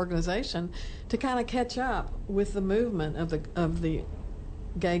as an organization, to kind of catch up with the movement of the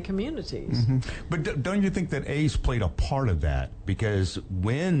gay communities. Mm-hmm. But don't you think that AIDS played a part of that? Because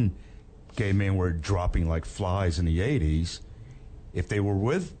when gay men were dropping like flies in the 80s, if they were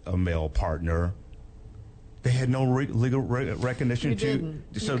with a male partner, they had no legal recognition.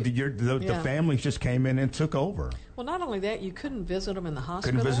 The families just came in and took over. Well, not only that, you couldn't visit them in the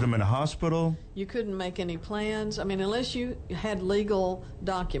hospital. Couldn't visit them in the hospital. You couldn't make any plans. I mean, unless you had legal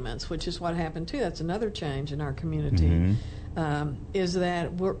documents, which is what happened too. That's another change in our community. Is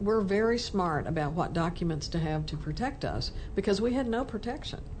that we're very smart about what documents to have to protect us, because we had no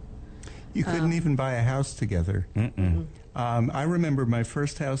protection. You couldn't even buy a house together. I remember my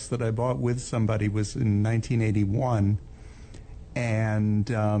first house that I bought with somebody was in 1981, and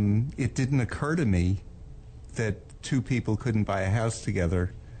it didn't occur to me that two people couldn't buy a house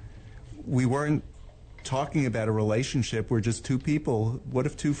together. We weren't talking about a relationship. We're just two people. What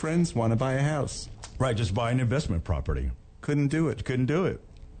if two friends want to buy a house? Right, just buy an investment property. Couldn't do it. Couldn't do it.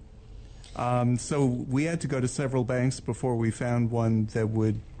 So we had to go to several banks before we found one that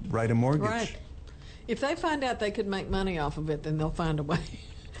would write a mortgage. Right. If they find out they could make money off of it, then they'll find a way.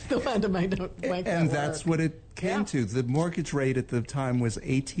 They'll find a way to make and that that's work. what it came to. The mortgage rate at the time was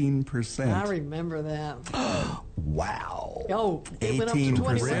 18%. I remember that. Wow. Oh, it went up to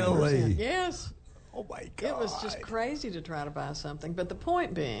 27%. Really? Yes. Oh, my God. It was just crazy to try to buy something. But the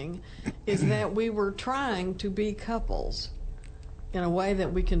point being is that we were trying to be couples in a way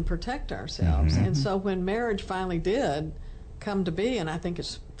that we can protect ourselves. And so when marriage finally did come to be, and I think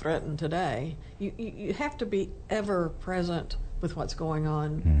it's threatened today, you have to be ever present with what's going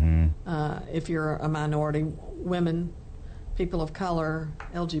on. If you're a minority, women, people of color,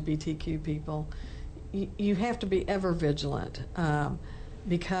 LGBTQ people, you have to be ever vigilant,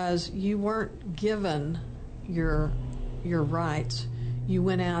 because you weren't given your rights. You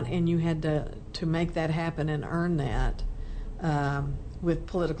went out and you had to make that happen and earn that with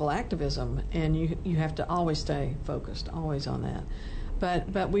political activism, and you have to always stay focused, always on that.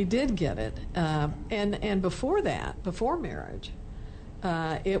 But we did get it, and before that, before marriage,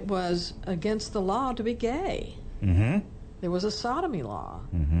 it was against the law to be gay. There was a sodomy law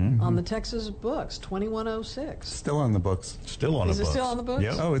on the Texas books, 2106. Still on the books. Still on the Is books. it still on the books?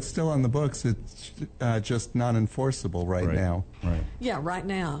 Yep. Oh, it's still on the books. It's just non-enforceable right now. Right. Yeah, right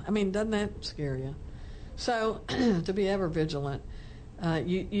now. I mean, doesn't that scare you? So, to be ever vigilant,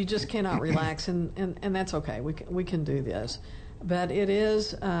 you just cannot relax, and that's okay. We can do this. But it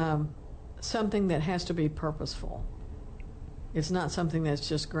is something that has to be purposeful. It's not something that's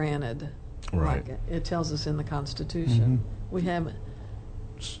just granted. Right. Like it tells us in the Constitution. We have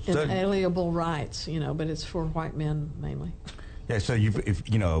inalienable rights, but it's for white men mainly. Yeah, so if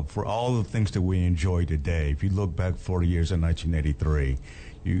for all the things that we enjoy today, if you look back 40 years in 1983,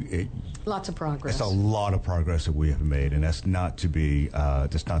 Lots of progress. it's a lot of progress that we have made, and that's not to be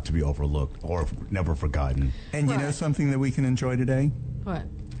overlooked or never forgotten. And you know Right. something that we can enjoy today? What?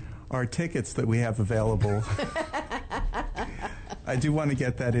 Our tickets that we have available. I do want to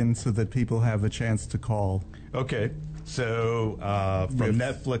get that in so that people have a chance to call. Okay, so from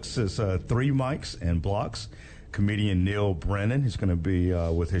Netflix's Three Mics and Blocks, comedian Neil Brennan is going to be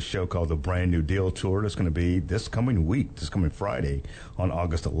with his show called The Brand New Deal Tour. That's going to be this coming Friday on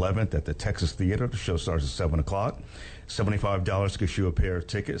August 11th at the Texas Theater. The show starts at 7 o'clock. $75 gets you a pair of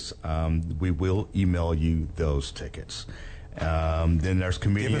tickets. We will email you those tickets. Then there's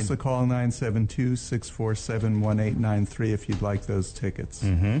comedian. Give us a call, 972-647-1893 if you'd like those tickets.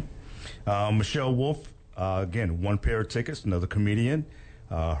 Michelle Wolf, again, one pair of tickets, another comedian.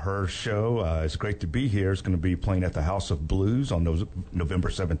 Her show, It's Great to Be Here, is going to be playing at the House of Blues on November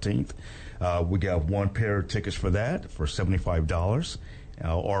 17th. We got one pair of tickets for that for $75.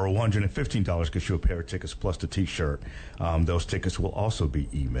 Or $115 gets you a pair of tickets plus the T-shirt. Those tickets will also be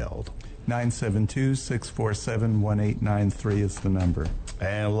emailed. 972-647-1893 is the number.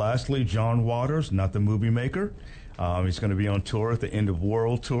 And lastly, John Waters, not the movie maker. He's going to be on tour at the End of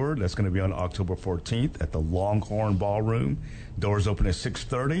World Tour. That's going to be on October 14th at the Longhorn Ballroom. Doors open at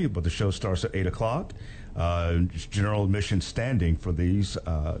 6:30, but the show starts at 8 o'clock. General admission standing for this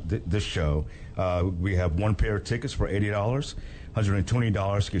show. We have one pair of tickets for $80.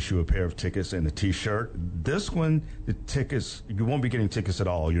 $120 gets you a pair of tickets and a T-shirt. This one, the tickets, you won't be getting tickets at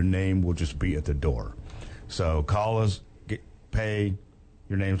all. Your name will just be at the door. So call us, get paid,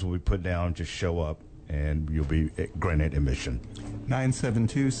 your names will be put down, just show up, and you'll be granted admission.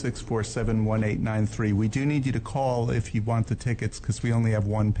 972-647-1893. We do need you to call if you want the tickets because we only have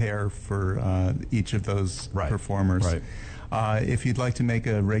one pair for each of those performers. Right. If you'd like to make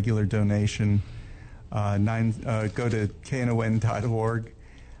a regular donation, go to knon.org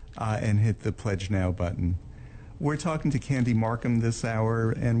and hit the Pledge Now button. We're talking to Candy Markham this hour,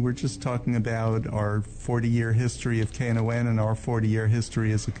 and we're just talking about our 40-year history of KNON and our 40-year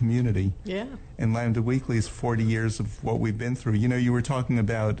history as a community. Yeah. And Lambda Weekly's 40 years of what we've been through. You know, you were talking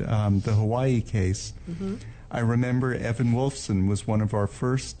about the Hawaii case. I remember Evan Wolfson was one of our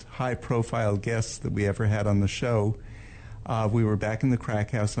first high-profile guests that we ever had on the show. We were back in the crack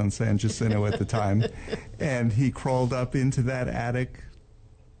house on San Jacinto at the time, and he crawled up into that attic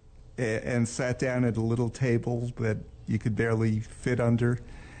and sat down at a little table that you could barely fit under.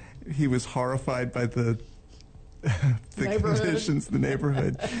 He was horrified by the conditions, the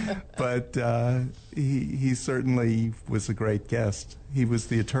neighborhood, but he certainly was a great guest. He was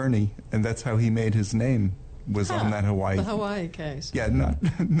the attorney, and that's how he made his name, was on that Hawaii. The Hawaii case. Yeah,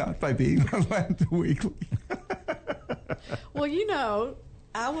 not by being on Lambda Weekly. Well,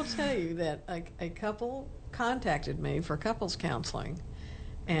 I will tell you that a couple contacted me for couples counseling.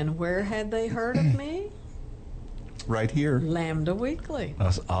 And where had they heard of me? Right here. Lambda Weekly.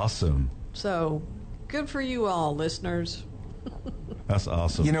 That's awesome. So, good for you all, listeners. That's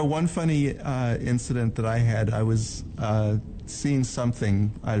awesome. You know, one funny incident that I had, I was seeing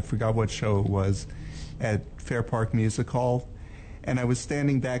something, I forgot what show it was, at Fair Park Music Hall, and I was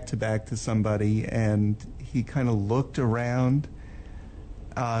standing back to somebody, and he kind of looked around,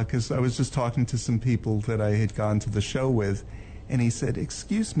 because I was just talking to some people that I had gone to the show with, and he said,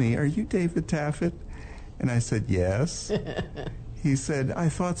 "Excuse me, are you David Taffet?" And I said, "Yes." He said, "I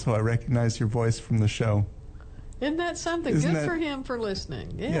thought so. I recognize your voice from the show." Isn't that something? Isn't Good that- for him for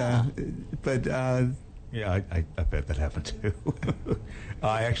listening. Yeah, but Yeah, I bet that happened too.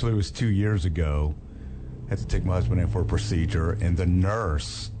 I actually, it was 2 years ago. Had to take my husband in for a procedure, and the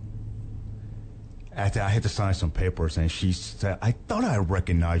nurse, I had to sign some papers, and she said, "I thought I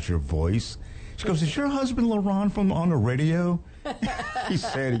recognized your voice." She goes, "Is your husband LaRon from on the radio?" He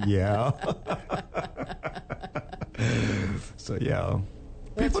said, "Yeah." So yeah,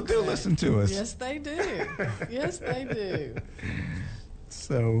 people do listen to us. Yes, they do. Yes, they do.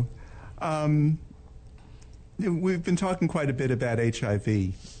 So, we've been talking quite a bit about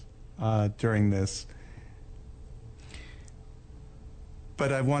HIV during this.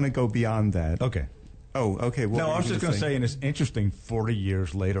 But I want to go beyond that. Okay. Oh, okay. What No, were I you was just going to say, and it's interesting, 40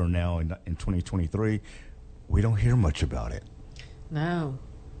 years later now in 2023, we don't hear much about it. No.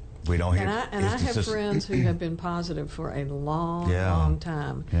 We don't hear. And I have friends who have been positive for a long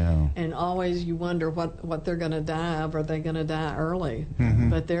time. Yeah. And always you wonder what they're going to die of. Are they going to die early?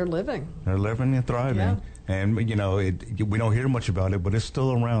 But they're living. They're living and thriving. Yeah. And, you know, we don't hear much about it, but it's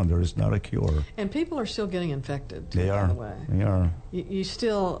still around. There is not a cure. And people are still getting infected, too, They are. by the way. They are. You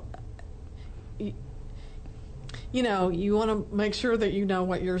still... You know, you want to make sure that you know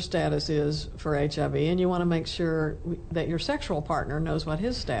what your status is for HIV, and you want to make sure that your sexual partner knows what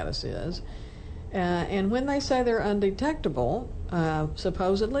his status is. And when they say they're undetectable,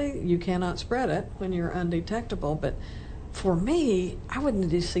 supposedly you cannot spread it when you're undetectable. But for me, I would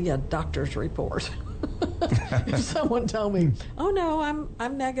need to see a doctor's report. If someone told me, "Oh no,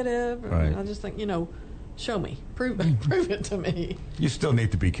 I'm negative," Right. I just think, you know, show me, prove it to me. You still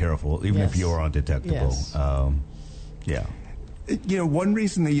need to be careful, even if Yes. you are undetectable. Yes. Yeah. You know, one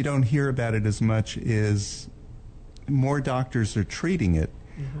reason that you don't hear about it as much is more doctors are treating it.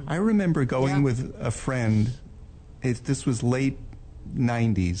 I remember going with a friend, this was late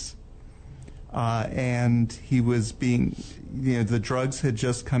 90s, and he was being, you know, the drugs had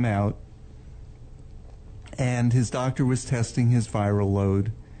just come out, and his doctor was testing his viral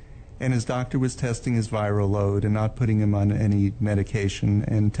load, and his doctor was testing his viral load and not putting him on any medication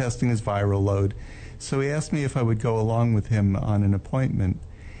and testing his viral load. So he asked me if I would go along with him on an appointment.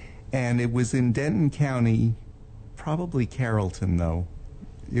 And it was in Denton County, probably Carrollton, though.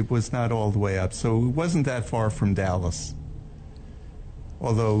 It was not all the way up. So it wasn't that far from Dallas.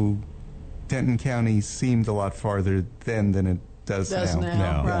 Although Denton County seemed a lot farther then than it does now.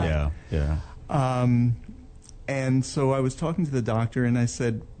 now, right. Yeah. And so I was talking to the doctor, and I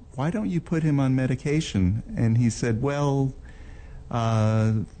said, "Why don't you put him on medication?" And he said, "Well,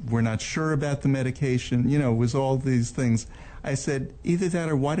 we're not sure about the medication." You know, it was all these things. I said, "Either that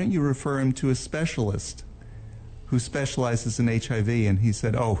or why don't you refer him to a specialist who specializes in HIV?" And he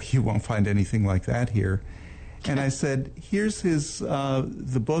said, "Oh, you won't find anything like that here." And I said, "Here's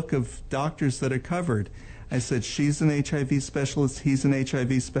the book of doctors that are covered." I said, "She's an HIV specialist, he's an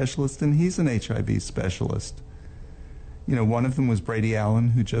HIV specialist, and he's an HIV specialist." You know, one of them was Brady Allen,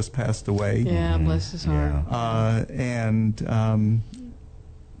 who just passed away. Yeah, bless his heart. And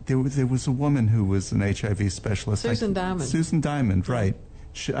there was a woman who was an HIV specialist. Susan Diamond. Susan Diamond, right.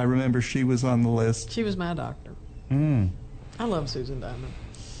 I remember she was on the list. She was my doctor. I love Susan Diamond.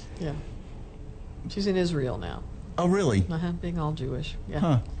 Yeah. She's in Israel now. Oh, really? Being all Jewish. Yeah.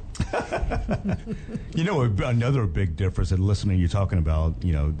 Huh. You know, another big difference in listening to you talking about,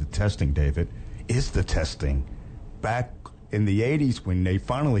 you know, the testing, David, is the testing. Back in the 80s, when they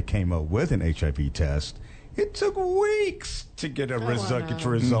finally came up with an HIV test, it took weeks to get a result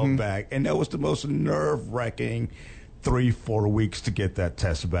back. And that was the most nerve-wracking 3-4 weeks to get that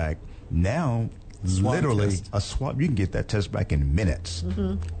test back. Now, literally, a swab, you can get that test back in minutes.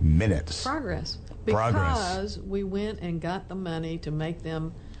 Minutes. Progress. Because we went and got the money to make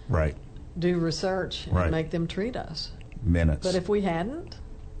them do research and make them treat us. Minutes. But if we hadn't,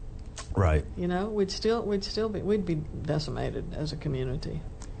 right, you know, we'd be decimated as a community.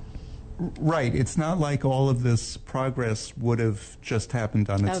 Right. It's not like all of this progress would have just happened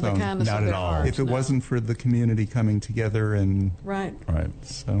on its own. Not at all. If it wasn't for the community coming together and right.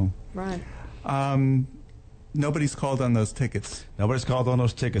 So nobody's called on those tickets. Nobody's called on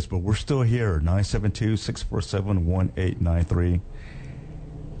those tickets, but we're still here. 972-647-1893.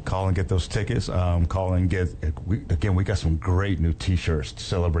 Call and get those tickets. Call and get. We got some great new T-shirts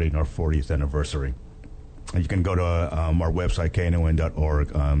celebrating our 40th anniversary. You can go to our website,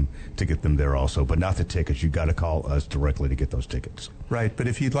 knon.org, to get them there also. But not the tickets. You got to call us directly to get those tickets. Right. But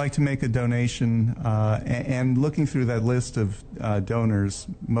if you'd like to make a donation, and looking through that list of donors,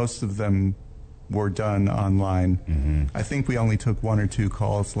 most of them were done online. I think we only took 1 or 2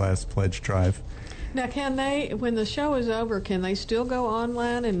 calls last pledge drive. Now, can they, when the show is over, can they still go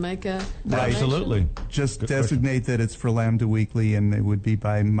online and make a donation? Absolutely. Just designate that it's for Lambda Weekly, and it would be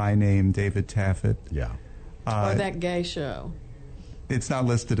by my name, David Taffet. Yeah. Or that gay show. It's not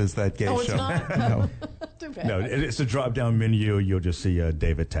listed as that gay show. It's not? No. Too bad. No, it's a drop-down menu. You'll just see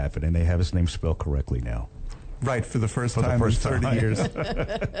David Taffet, and they have his name spelled correctly now. Right, for the first time in 30 years.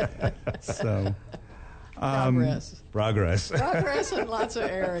 So... Progress in lots of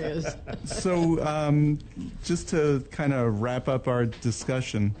areas. So, just to kind of wrap up our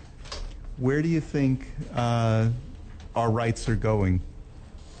discussion, where do you think our rights are going?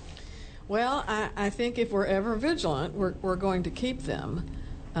 Well, I think if we're ever vigilant, we're going to keep them.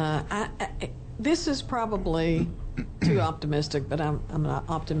 This is probably too optimistic, but I'm an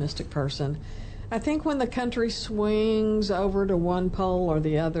optimistic person. I think when the country swings over to one pole or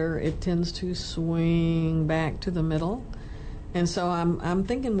the other, it tends to swing back to the middle. And so I'm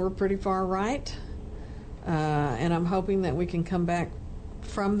thinking we're pretty far right, and I'm hoping that we can come back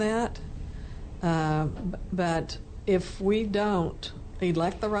from that. But if we don't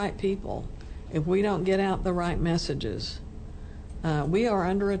elect the right people, if we don't get out the right messages, we are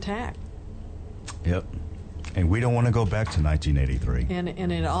under attack. Yep. And we don't want to go back to 1983.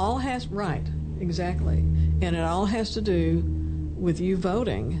 And it all has, right, exactly. And it all has to do with you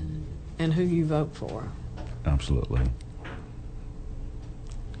voting and who you vote for. Absolutely.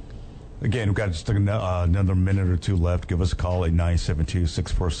 Again, we've got just another minute or two left. Give us a call at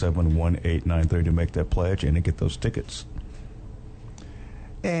 972-647-1893 to make that pledge and to get those tickets.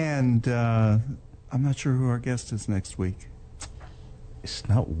 And I'm not sure who our guest is next week. It's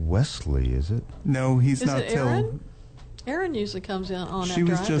not Wesley, is it? No, he's not it Aaron? Aaron usually comes in on She after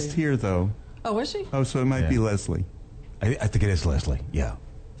was I just do. here, though. Oh, was she? Oh, so it might be Leslie. I think it is Leslie, yeah.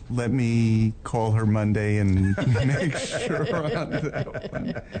 Let me call her Monday and make sure on that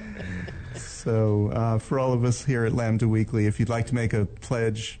one. So for all of us here at Lambda Weekly, if you'd like to make a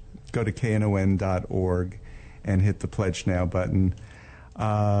pledge, go to knon.org and hit the Pledge Now button.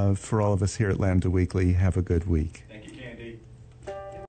 For all of us here at Lambda Weekly, have a good week.